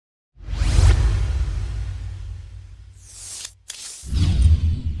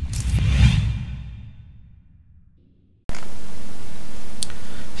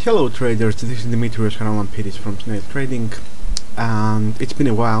Hello traders, this is Dimitrios Karamanpidis from Snail Trading, and it's been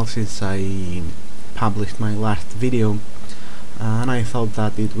a while since I published my last video, and I thought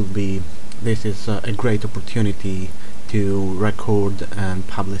that this is a great opportunity to record and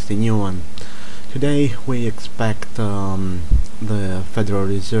publish a new one. Today we expect the Federal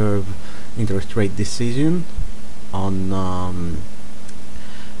Reserve interest rate decision on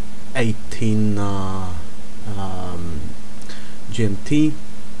 18 GMT.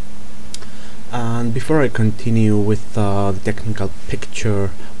 And before I continue with the technical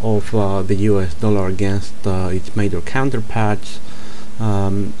picture of the US dollar against its major counterparts,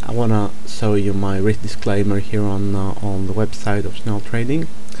 I wanna show you my risk disclaimer here on the website of Snail Trading.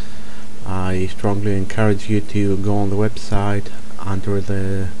 I strongly encourage you to go on the website under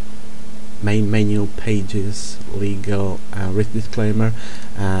the main menu pages, legal and risk disclaimer,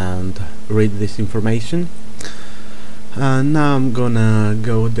 and read this information. And now I'm gonna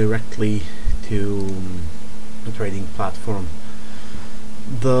go directly to the trading platform.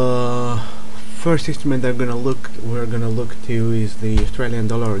 The first instrument we're gonna look to is the Australian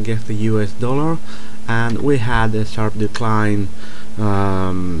dollar against the US dollar, and we had a sharp decline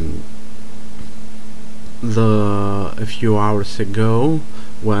a few hours ago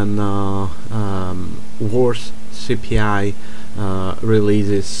when worse CPI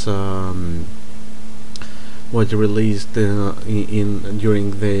was released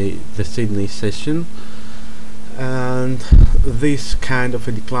during the Sydney session, and this kind of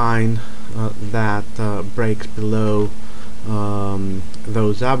a decline that breaks below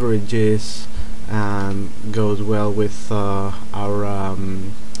those averages and goes well with our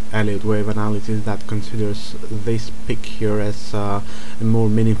Elliott Wave analysis that considers this peak here as a more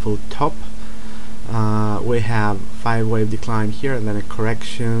meaningful top. We have 5-wave decline here and then a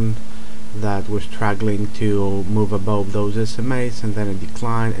correction that was struggling to move above those SMAs, and then a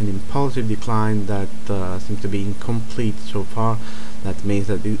decline, an impulsive decline that seems to be incomplete so far. That means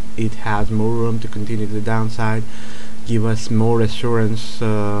that it has more room to continue to the downside, give us more assurance,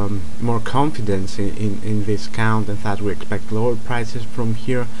 more confidence in this count, and that we expect lower prices from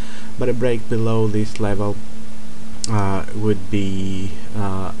here, but a break below this level would be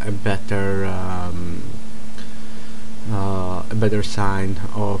a better sign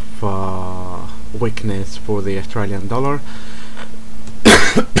of weakness for the Australian dollar.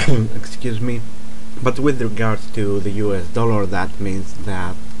 Excuse me. But with regards to the US dollar, that means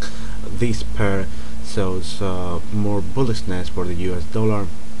that this pair shows more bullishness for the US dollar,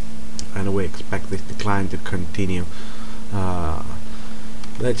 and we expect this decline to continue.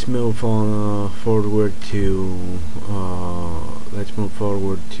 Let's move on forward to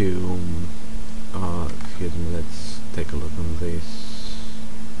excuse me, let's take a look on this.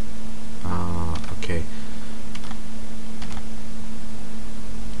 Okay.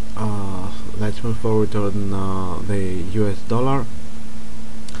 Let's move forward on the US dollar,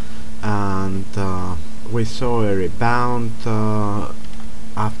 and we saw a rebound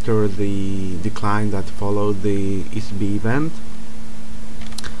after the decline that followed the ECB event,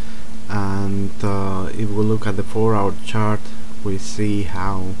 and if we look at the 4-hour chart, we see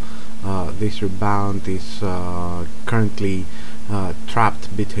how this rebound is currently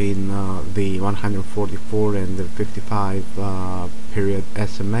trapped between the 144 and the 55 period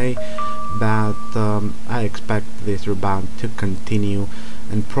SMA, but I expect this rebound to continue,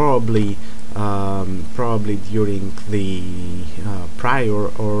 and probably during the prior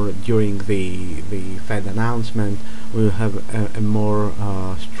or during the Fed announcement we'll have a more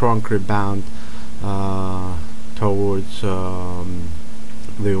strong rebound towards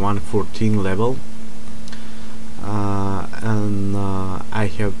the 114 level, and I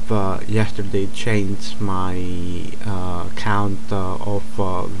have yesterday changed my count of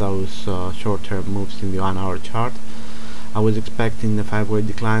those short-term moves in the 1-hour chart. I was expecting a 5-way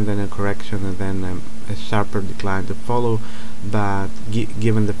decline, then a correction, and then a sharper decline to follow, but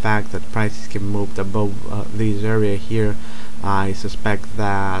given the fact that prices can move above this area here, I suspect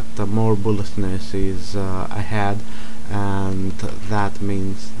that more bullishness is ahead, and that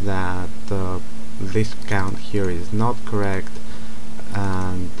means that this count here is not correct,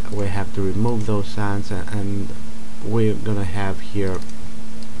 and we have to remove those signs, and we're gonna have here,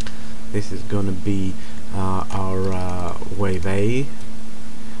 this is gonna be our wave A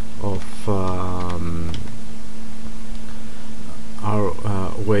of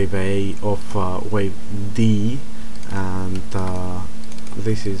wave D, and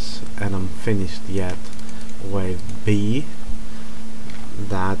this is an unfinished yet wave B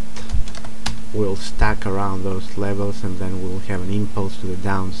that will stack around those levels, and then we'll have an impulse to the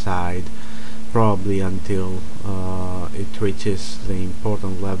downside probably until it reaches the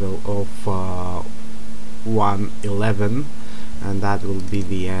important level of 111, and that will be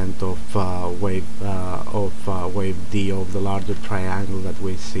the end of wave D of the larger triangle that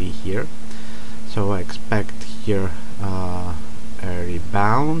we see here. So I expect here a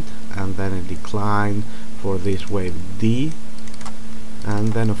rebound and then a decline for this wave D,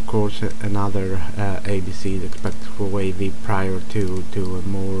 and then of course another ABC is expected for wave E prior to a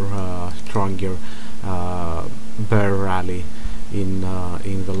more stronger bear rally in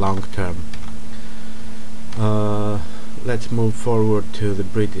the long term. Let's move forward to the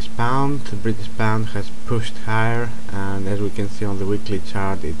British pound. The British pound has pushed higher, and as we can see on the weekly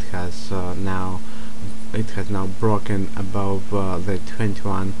chart, it has now broken above the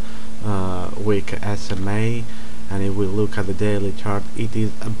 21 week SMA, and if we look at the daily chart, it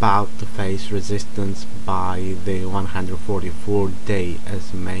is about to face resistance by the 144 day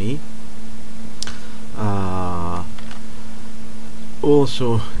SMA.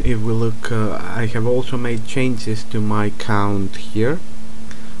 Also, if we look, I have also made changes to my count here,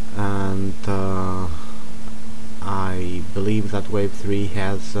 and I believe that wave 3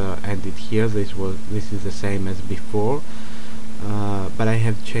 has ended here. This is the same as before, but I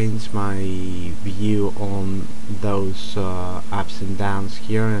have changed my view on those ups and downs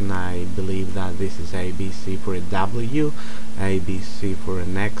here, and I believe that this is ABC for a W, ABC for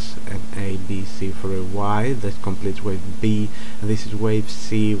an X, and ABC for a Y. That completes wave B, and this is wave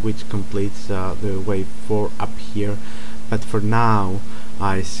C, which completes the wave 4 up here. But for now,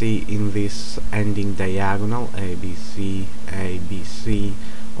 I see in this ending diagonal ABC, ABC,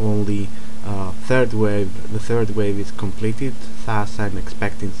 only the third wave is completed, thus I'm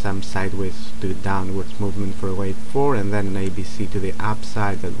expecting some sideways to downwards movement for wave 4, and then an ABC to the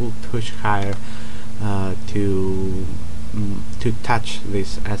upside that will push higher to touch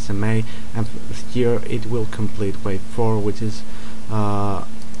this SMA, and here it will complete wave 4, which is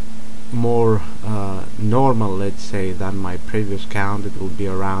more normal, let's say, than my previous count. It will be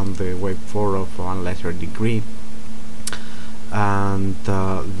around the wave 4 of 1 lesser degree, and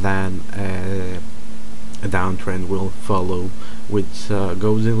then a downtrend will follow, which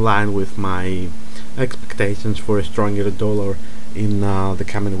goes in line with my expectations for a stronger dollar in the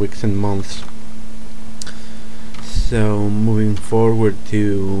coming weeks and months. So moving forward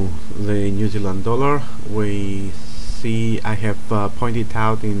to the New Zealand dollar, we see I have pointed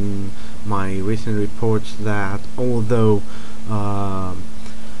out in my recent reports that although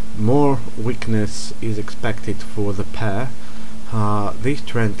more weakness is expected for the pair, this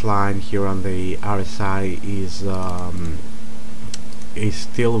trend line here on the RSI is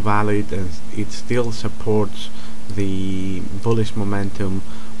still valid, and it still supports the bullish momentum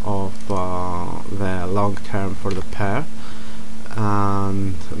of the long term for the pair,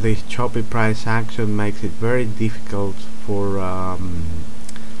 and this choppy price action makes it very difficult for a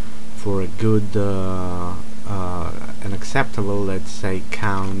good an acceptable, let's say,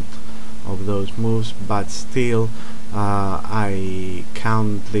 count of those moves. But still I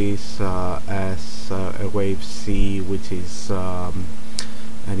count this as a wave C, which is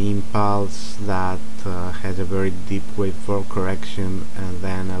an impulse that has a very deep wave 4 correction, and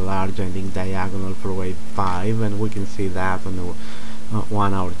then a large ending diagonal for wave 5, and we can see that on the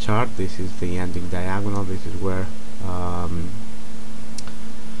 1 hour chart. This is the ending diagonal. This is where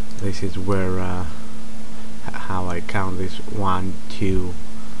how I count this 1, 2,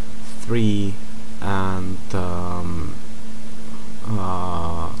 3, and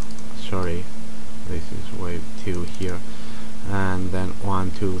sorry, this is wave 2 here, and then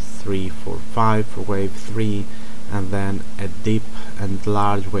 1, 2, 3, 4, 5 for wave 3, and then a deep and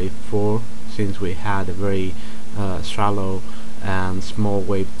large wave 4, since we had a very shallow and small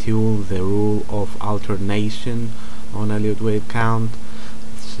wave 2, the rule of alternation on Elliott Wave count.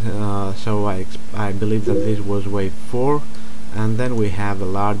 So I believe that this was wave 4, and then we have a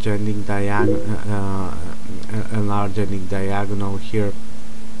large ending diagonal here,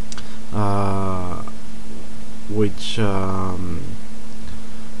 which sorry,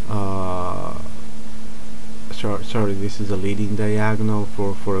 this is a leading diagonal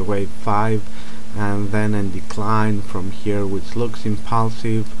for a wave 5, and then a decline from here, which looks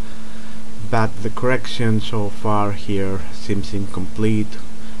impulsive, but the correction so far here seems incomplete.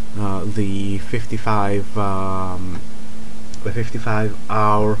 The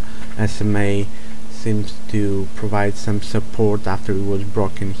 55-hour SMA seems to provide some support after it was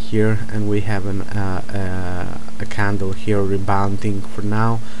broken here, and we have a candle here rebounding for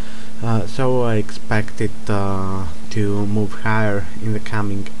now. So I expect it to move higher in the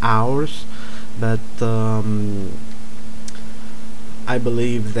coming hours, but I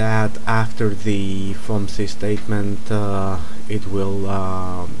believe that after the FOMC statement it will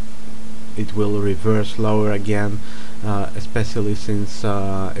reverse lower again, especially since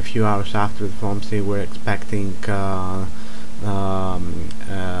a few hours after the FOMC we're expecting an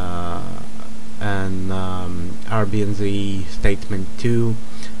RBNZ statement 2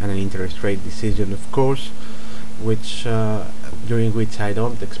 and an interest rate decision, of course, which during which I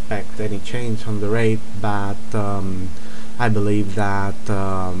don't expect any change on the rate, but I believe that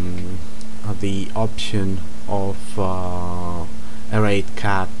the option of a rate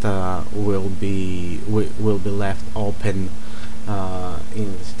cut will be left open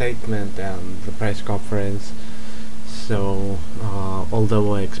in the statement and the press conference. So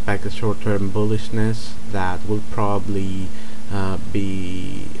although I expect a short-term bullishness, that will probably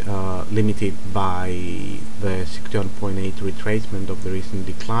be limited by the 61.8 retracement of the recent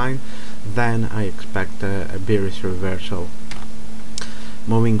decline, then I expect a bearish reversal.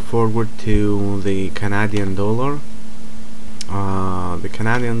 Moving forward to the Canadian dollar. The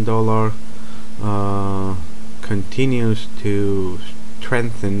Canadian dollar continues to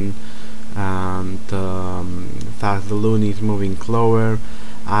strengthen, and thus the loonie is moving lower.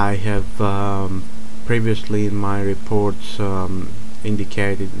 I have previously in my reports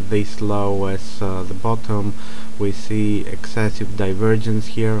indicated this low as the bottom. We see excessive divergence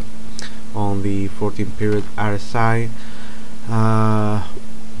here on the 14 period RSI,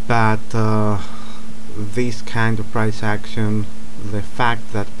 but this kind of price action, the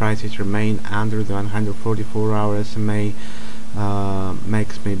fact that prices remain under the 144-hour SMA,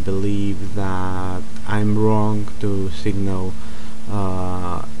 makes me believe that I'm wrong to signal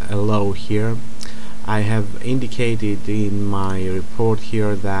a low here. I have indicated in my report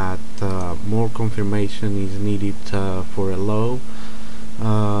here that more confirmation is needed for a low,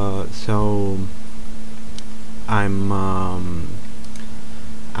 so I'm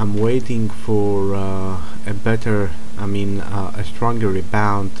waiting for a better, a stronger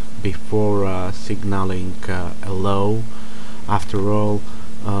rebound before signaling a low. After all,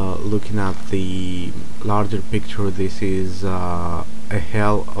 looking at the larger picture, this is a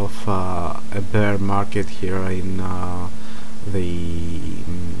hell of a bear market here in the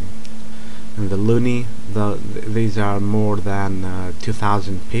loonie. These are more than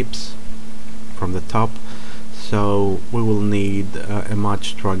 2000 pips from the top, so we will need a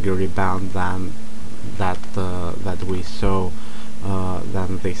much stronger rebound than that we saw,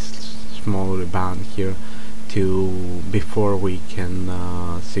 than this small rebound here, before we can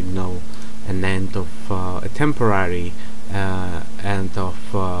signal an end of a temporary end of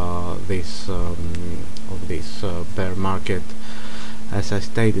this bear market. As I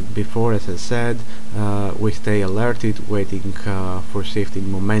stated before, as I said, we stay alerted, waiting for shifting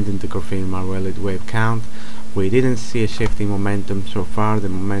momentum to confirm our Elliott Wave count. We didn't see a shifting momentum so far. The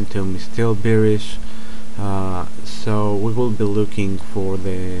momentum is still bearish, so we will be looking for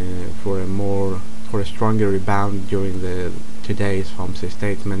a stronger rebound during today's FOMC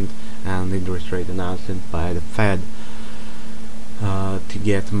statement and interest rate announcement by the Fed to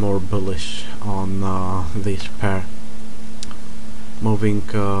get more bullish on this pair. Moving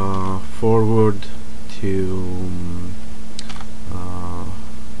forward to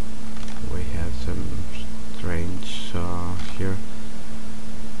we have some strange here.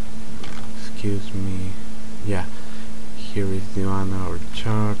 Excuse me. Yeah, here is the 1 hour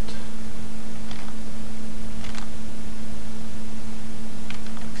chart.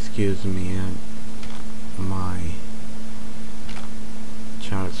 Excuse me, my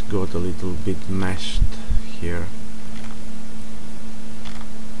charts got a little bit meshed here.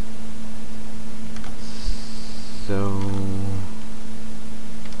 So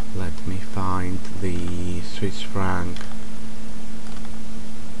let me find the Swiss franc.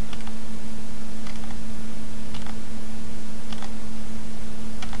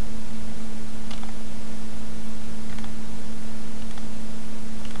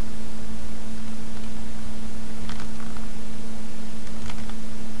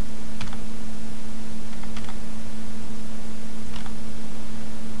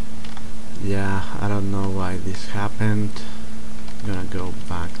 Yeah, I don't know why this happened. I'm gonna go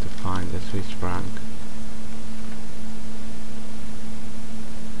back to find the Swiss franc.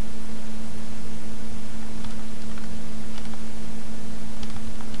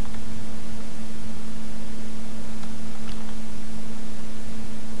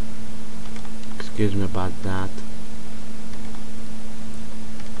 Excuse me about that.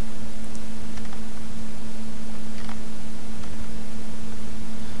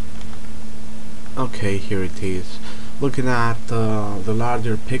 Okay, here it is. Looking at the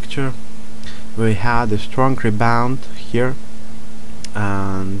larger picture, we had a strong rebound here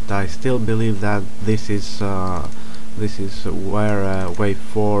and I still believe that this is where wave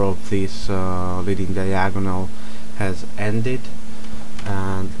 4 of this leading diagonal has ended.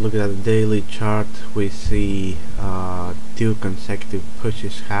 And look at the daily chart, we see 2 consecutive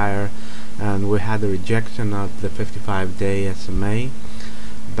pushes higher, and we had a rejection of the 55-day SMA,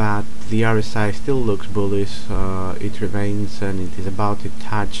 but the RSI still looks bullish. It remains, and it is about to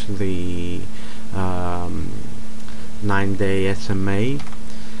touch the 9-day SMA.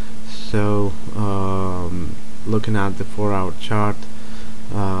 So looking at the 4-hour chart,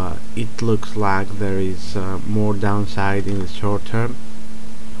 it looks like there is more downside in the short term.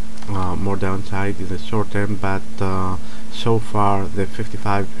 But so far the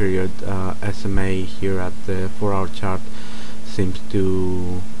 55 period SMA here at the 4-hour chart seems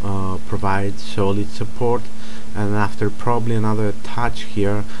to provide solid support, and after probably another touch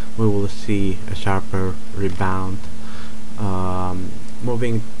here we will see a sharper rebound.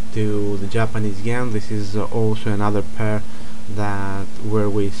 Moving to the Japanese yen, this is also another pair where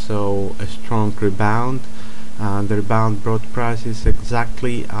we saw a strong rebound. The rebound brought prices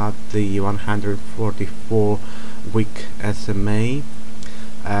exactly at the 144 week SMA,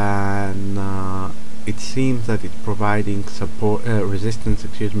 and it seems that it's providing support, resistance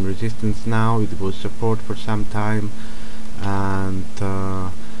now. It was support for some time, and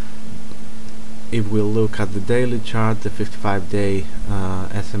if we look at the daily chart, the 55-day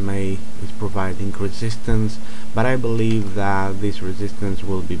SMA is providing resistance, but I believe that this resistance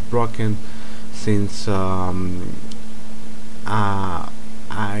will be broken, since I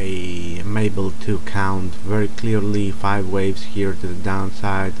am able to count very clearly 5 waves here to the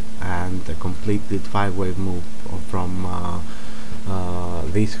downside, and a completed 5-wave move from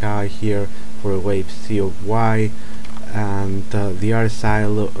this high here for a wave C of Y, and the RSI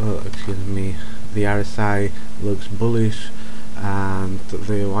the RSI looks bullish, and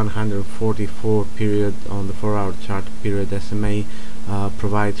the 144 period on the 4-hour chart period SMA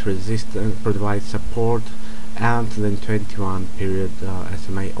provides resistance, provides support, and then 21 period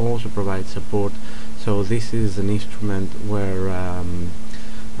SMA also provides support. So this is an instrument where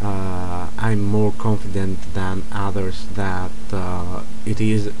I'm more confident than others that it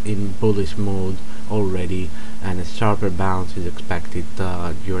is in bullish mode already, and a sharper bounce is expected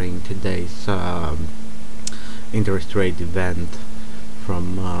during today's interest rate event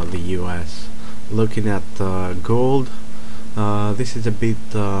from the US. Looking at gold, this is a bit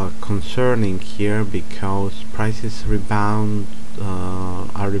concerning here, because prices are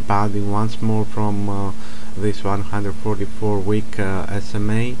rebounding once more from this 144 week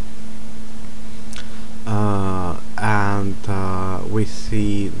SMA, and we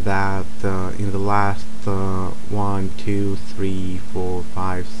see that in the last 1, 2, 3, 4,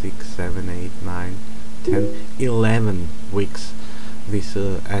 5, 6, 7, 8, 9, 10, 11 weeks this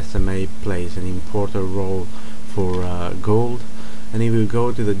SMA plays an important role for gold. And if we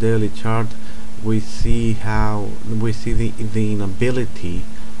go to the daily chart, we see the inability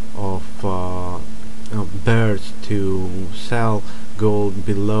of bears to sell gold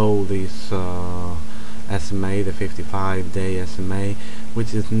below this SMA, the 55-day SMA,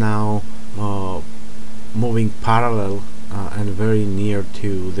 which is now moving parallel and very near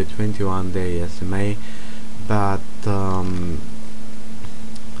to the 21-day SMA. But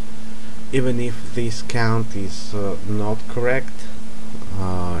even if this count is not correct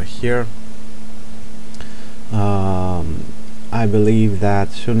here, I believe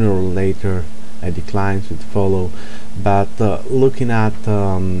that sooner or later a decline should follow. But looking at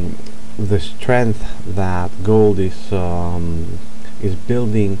the strength that gold is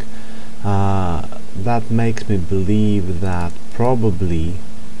building, that makes me believe that probably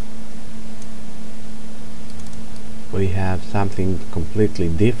we have something completely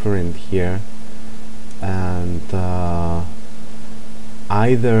different here, and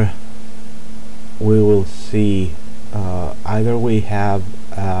either we will see either we have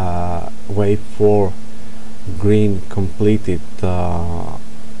wave 4 green completed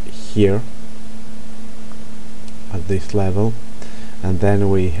here at this level, and then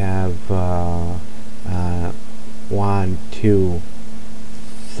we have 1, 2,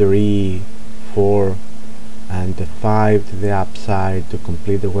 3, 4 and 5 to the upside to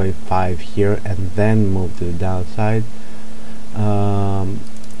complete the wave 5 here, and then move to the downside,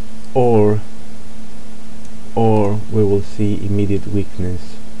 or we will see immediate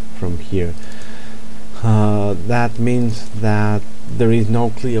weakness from here. That means that there is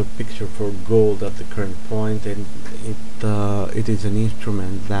no clear picture for gold at the current point, and it is an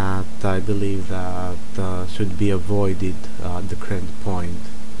instrument that I believe that should be avoided at the current point.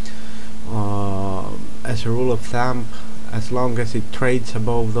 As a rule of thumb, as long as it trades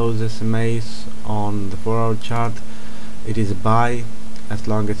above those SMAs on the 4-hour chart, it is a buy. As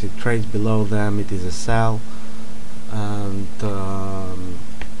long as it trades below them, it is a sell. And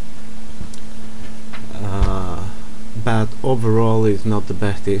but overall is not the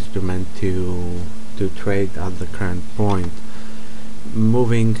best instrument to trade at the current point.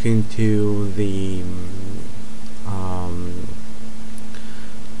 Moving into the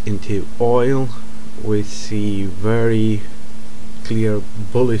into oil, we see very clear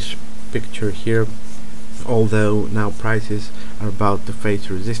bullish picture here, although now prices are about to face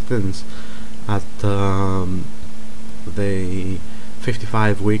resistance at the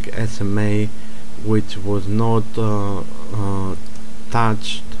 55-week SMA, which was not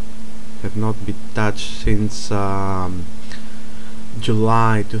touched, have not been touched since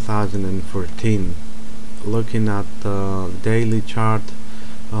July 2014. Looking at the daily chart,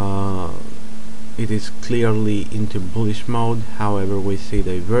 it is clearly into bullish mode. However, we see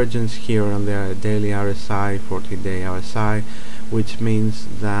divergence here on the daily RSI, 14-day RSI, which means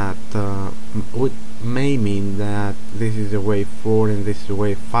that may mean that this is a wave 4 and this is a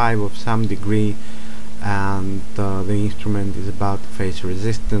wave 5 of some degree, and the instrument is about to face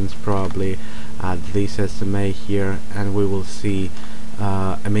resistance probably at this SMA here, and we will see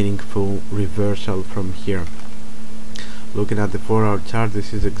a meaningful reversal from here. Looking at the 4-hour chart,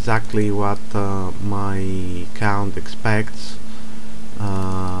 this is exactly what my count expects,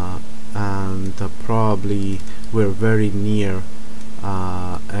 and probably we're very near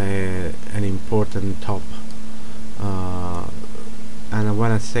an important top, and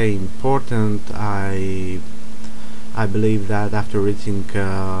when I say important, I believe that after reaching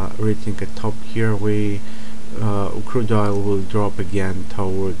a top here, crude oil will drop again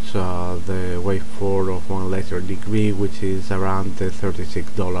towards the wave 4 of one lesser degree, which is around the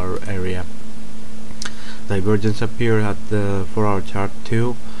 $36 area. Divergence appear at the 4-hour chart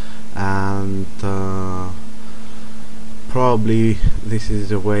too, and probably this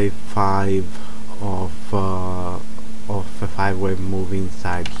is a wave 5 of a 5-wave move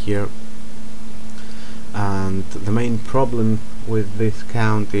inside here. And the main problem with this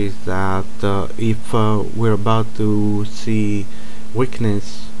count is that if we're about to see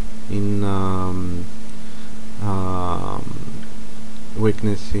weakness in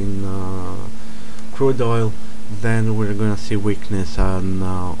crude oil, then we're gonna see weakness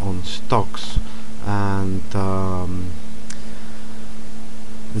on stocks, and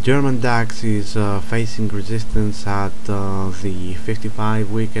the German DAX is facing resistance at the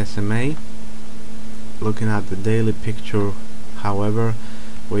 55-week SMA. Looking at the daily picture, however,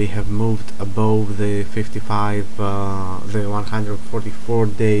 we have moved above the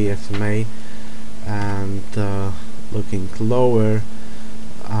 144-day SMA, and looking lower,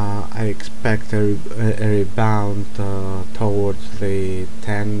 I expect a rebound towards the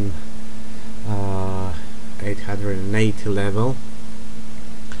 10,880 level,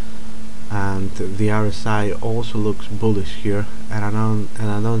 and the RSI also looks bullish here, and I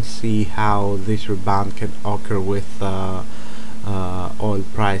don't see how this rebound can occur with oil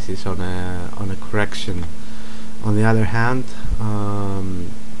prices on a correction. On the other hand,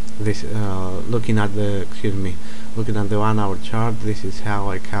 looking at the 1-hour chart, this is how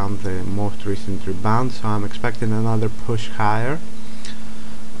I count the most recent rebound, so I'm expecting another push higher.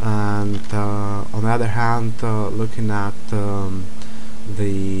 And on the other hand, looking at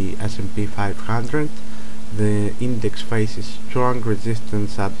the S&P 500, the index faces strong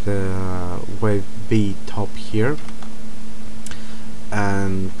resistance at the wave B top here,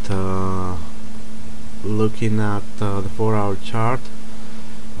 and looking at the 4-hour chart,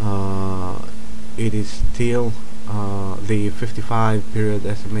 it is still the 55 period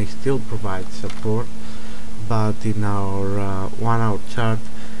SMA still provides support, but in our 1-hour chart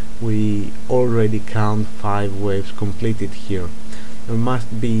we already count 5 waves completed here. There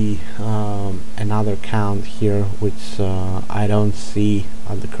must be another count here, which I don't see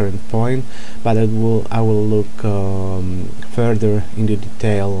at the current point, but I will look further into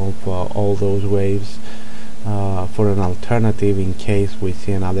detail of all those waves for an alternative in case we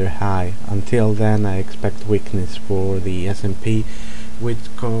see another high. Until then, I expect weakness for the S&P, which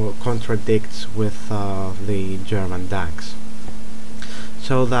contradicts with the German DAX.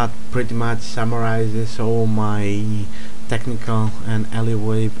 So that pretty much summarizes all my technical and Elliott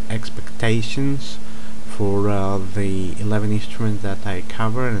Wave expectations for the 11 instruments that I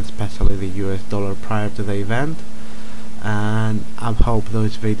cover, and especially the US dollar prior to the event. And I hope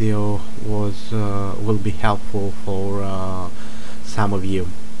this video will be helpful for some of you.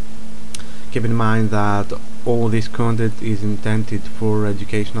 Keep in mind that all this content is intended for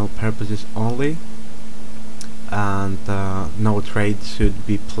educational purposes only, and no trade should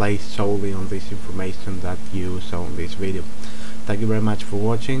be placed solely on this information that you saw in this video. Thank you very much for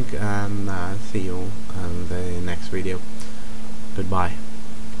watching, and see you in the next video. Goodbye.